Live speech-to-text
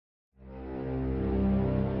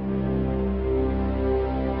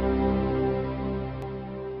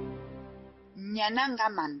nyananga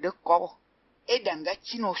mande ko edanga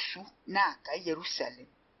chinosu na ka Jerusalem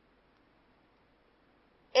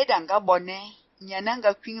edanga bone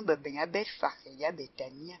nyananga kwing bebenya Betfache ya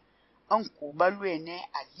Betania anko baluene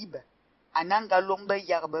aliba ananga lomba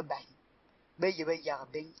yarbe bai beyebe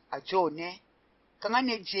yarben ajone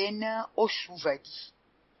kangane jena osuvadi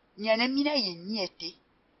nyane mina yenyete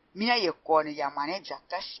mina yekone ya manager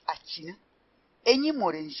kas achina enyi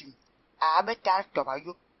morenjin abetar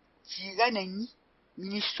tobayo tiga nanyi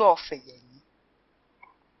mini sofe yenyi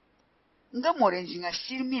nga morenjin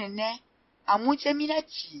asirmine ne amunche mina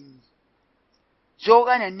chini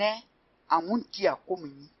zoga ne amunti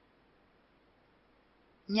akomini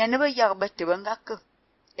nyane ba yarbe tebanga ke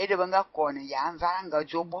edebanga kone ya anvaranga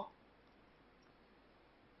jobo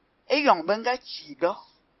eyong benga chido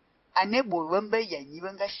ane bolwembe yanyi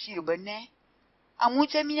benga shirbe ne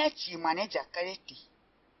amunche mina chi manager kaleti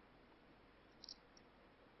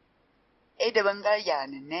edebanga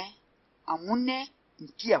yanene amune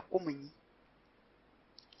nti akomini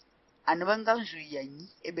anebanga nzu yanyi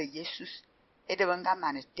ebe Jesus edebanga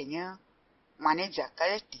manetenya manager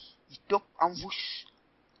kaleti itok anvus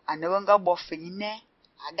anebanga bofenine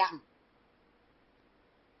adam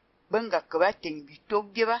benga kabateng bitok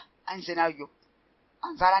biba anzena yo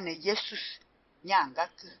anvara ne Jesus nyanga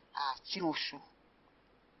ke a chinosu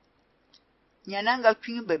nyananga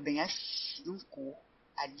kwing bebenya sinko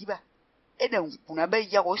aliba eden kuna be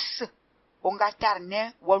yagos onga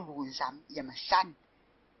tarne walunzam yamasan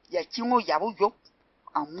ya chingo yabu yo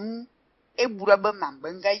amu ebura be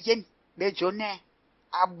mambenga yen be jone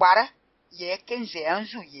agbara ye kenze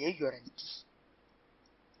anzu ye yoranti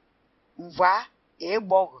uva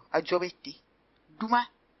ebog ajobete duma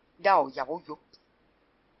dao yabu yo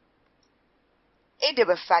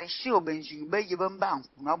edebe farisi obenzin be yebamba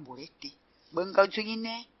ankuna borete benga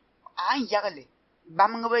jonyine an yagle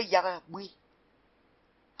bamngbe yaga bui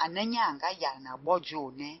ananya anga yana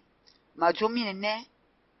bojo ne majomine ne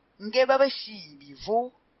nge baba shi bivo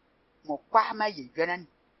mo kwa ma ye gwanan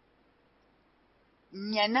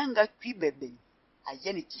nyananga kwibebe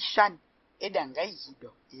ayene kishan edanga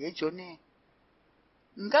yido ejone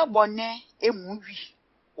nga bone emuwi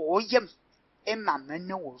oyem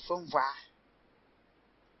emamene wo fonva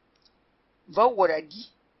va woradi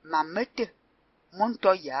mamete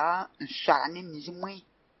monto ya nsarane mizimwe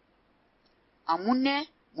amune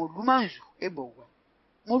molumanzu ebowa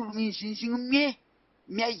moluminzinzin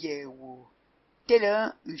mie yewo tele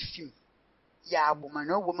nfim ya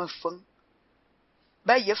abomano wo mefon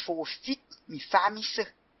ba ye fo fit mi famise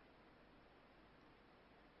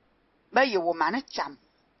ba ye wo mane cham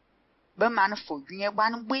ba mane fo dwue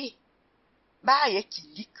gban gbe ba ye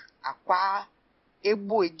kilik akwa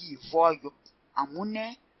egbo edi voyo amune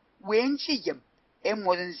wenchi yem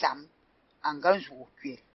emodenzam anganzu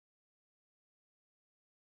okwe